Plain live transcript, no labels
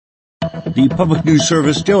The Public News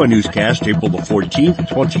Service Daily Newscast, April the 14th,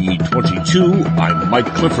 2022. I'm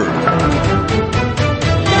Mike Clifford.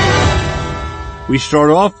 We start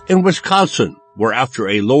off in Wisconsin, where after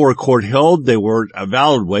a lower court held they weren't a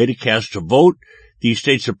valid way to cast a vote, the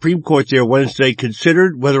state Supreme Court there Wednesday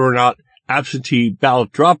considered whether or not absentee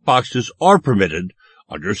ballot drop boxes are permitted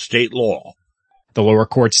under state law. The lower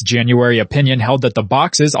court's January opinion held that the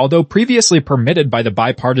boxes, although previously permitted by the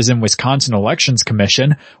bipartisan Wisconsin Elections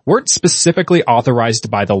Commission, weren't specifically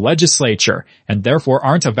authorized by the legislature and therefore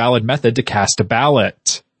aren't a valid method to cast a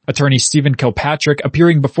ballot. Attorney Stephen Kilpatrick,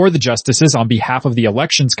 appearing before the justices on behalf of the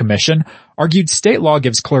Elections Commission, argued state law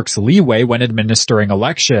gives clerks leeway when administering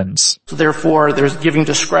elections. Therefore, there's giving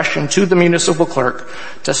discretion to the municipal clerk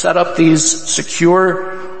to set up these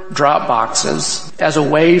secure drop boxes as a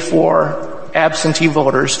way for absentee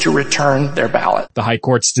voters to return their ballot. The High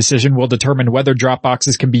Court's decision will determine whether drop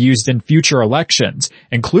boxes can be used in future elections,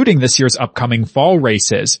 including this year's upcoming fall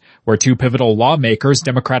races, where two pivotal lawmakers,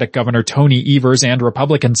 Democratic Governor Tony Evers and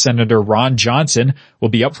Republican Senator Ron Johnson, will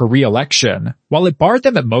be up for re-election. While it barred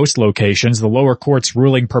them at most locations, the lower court's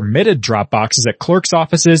ruling permitted drop boxes at clerks'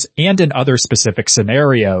 offices and in other specific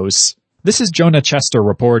scenarios. This is Jonah Chester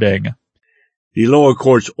reporting. The lower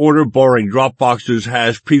court's order barring drop boxes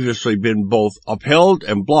has previously been both upheld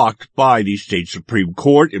and blocked by the state Supreme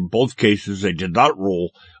Court. In both cases, they did not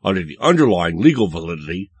rule under the underlying legal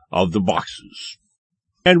validity of the boxes.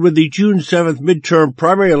 And with the June 7th midterm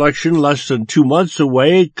primary election less than 2 months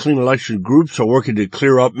away, clean election groups are working to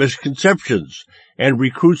clear up misconceptions and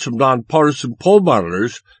recruit some nonpartisan poll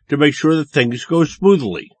monitors to make sure that things go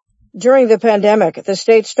smoothly. During the pandemic, the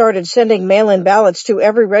state started sending mail-in ballots to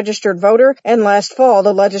every registered voter, and last fall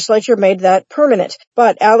the legislature made that permanent.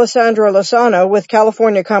 But Alessandra Lozano with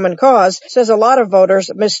California Common Cause says a lot of voters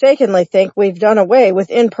mistakenly think we've done away with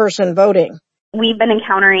in-person voting. We've been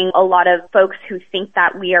encountering a lot of folks who think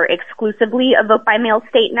that we are exclusively a vote-by-mail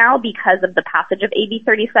state now because of the passage of AB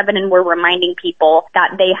 37, and we're reminding people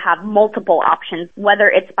that they have multiple options, whether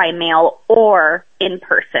it's by mail or in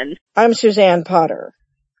person. I'm Suzanne Potter.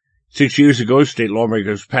 6 years ago, state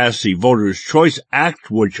lawmakers passed the Voters' Choice Act,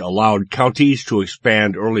 which allowed counties to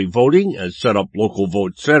expand early voting and set up local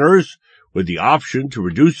vote centers with the option to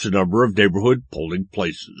reduce the number of neighborhood polling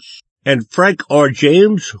places. And Frank R.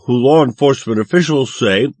 James, who law enforcement officials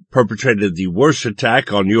say perpetrated the worst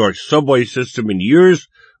attack on New York's subway system in years,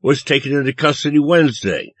 was taken into custody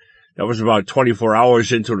Wednesday. That was about 24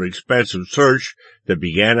 hours into an expansive search that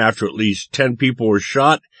began after at least 10 people were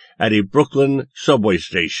shot at a Brooklyn subway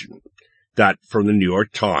station. That from the New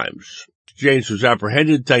York Times. James was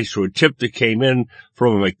apprehended thanks to a tip that came in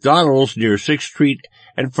from a McDonald's near 6th Street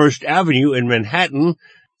and 1st Avenue in Manhattan.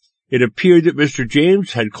 It appeared that Mr.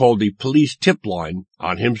 James had called the police tip line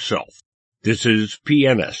on himself. This is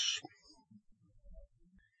PNS.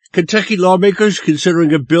 Kentucky lawmakers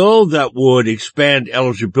considering a bill that would expand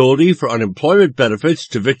eligibility for unemployment benefits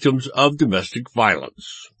to victims of domestic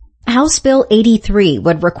violence. House Bill 83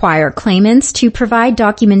 would require claimants to provide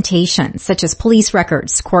documentation such as police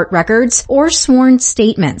records, court records, or sworn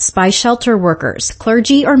statements by shelter workers,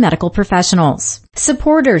 clergy, or medical professionals.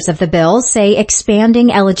 Supporters of the bill say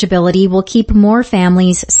expanding eligibility will keep more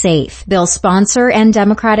families safe. Bill sponsor and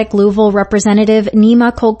Democratic Louisville Representative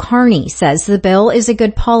Nima Kulkarni says the bill is a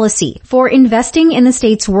good policy for investing in the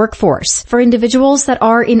state's workforce for individuals that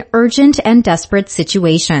are in urgent and desperate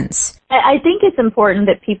situations. I think it's important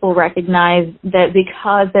that people recognize that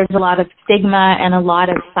because there's a lot of stigma and a lot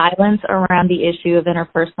of silence around the issue of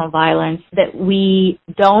interpersonal violence, that we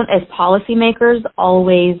don't, as policymakers,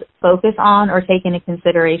 always focus on or take into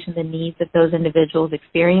consideration the needs of those individuals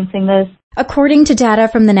experiencing this. According to data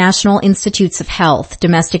from the National Institutes of Health,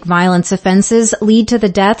 domestic violence offenses lead to the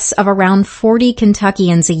deaths of around 40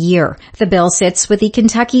 Kentuckians a year. The bill sits with the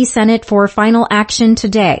Kentucky Senate for final action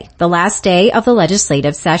today, the last day of the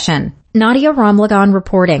legislative session. Nadia Ramlagan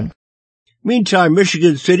reporting. Meantime,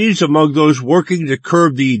 Michigan cities among those working to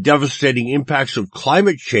curb the devastating impacts of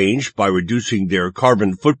climate change by reducing their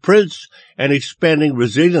carbon footprints and expanding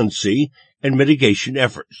resiliency and mitigation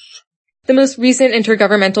efforts. The most recent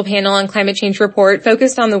Intergovernmental Panel on Climate Change report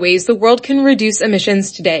focused on the ways the world can reduce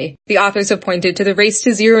emissions today. The authors have pointed to the Race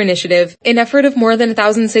to Zero initiative, an effort of more than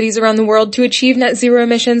 1,000 cities around the world to achieve net zero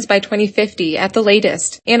emissions by 2050 at the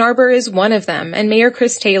latest. Ann Arbor is one of them, and Mayor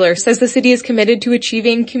Chris Taylor says the city is committed to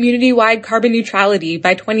achieving community-wide carbon neutrality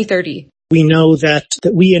by 2030. We know that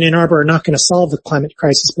we in Ann Arbor are not going to solve the climate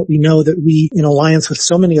crisis, but we know that we, in alliance with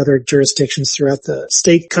so many other jurisdictions throughout the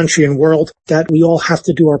state, country, and world, that we all have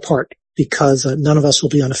to do our part, because none of us will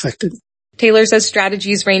be unaffected. Taylor says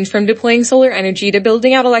strategies range from deploying solar energy to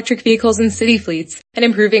building out electric vehicles in city fleets and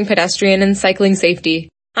improving pedestrian and cycling safety.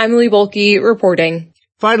 I'm Emily Bolke reporting.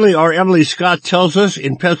 Finally, our Emily Scott tells us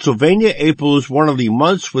in Pennsylvania, April is one of the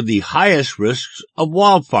months with the highest risks of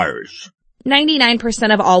wildfires.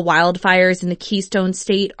 99% of all wildfires in the Keystone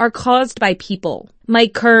State are caused by people.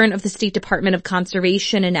 Mike Kern of the State Department of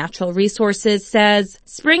Conservation and Natural Resources says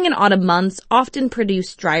spring and autumn months often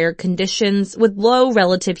produce drier conditions with low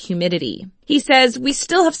relative humidity. He says we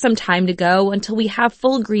still have some time to go until we have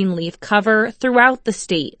full green leaf cover throughout the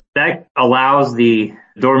state. That allows the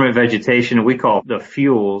dormant vegetation, we call the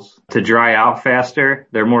fuels, to dry out faster.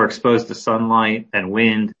 They're more exposed to sunlight and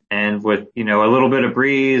wind. And with, a little bit of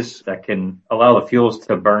breeze, that can allow the fuels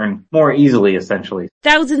to burn more easily, essentially.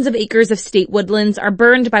 Thousands of acres of state woodlands are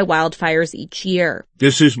burned by wildfires each year.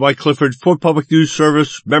 This is Mike Clifford for Public News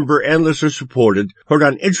Service, member and listener supported, heard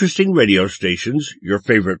on interesting radio stations, your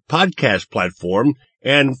favorite podcast platform,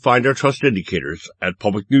 and find our trust indicators at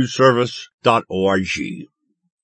publicnewsservice.org.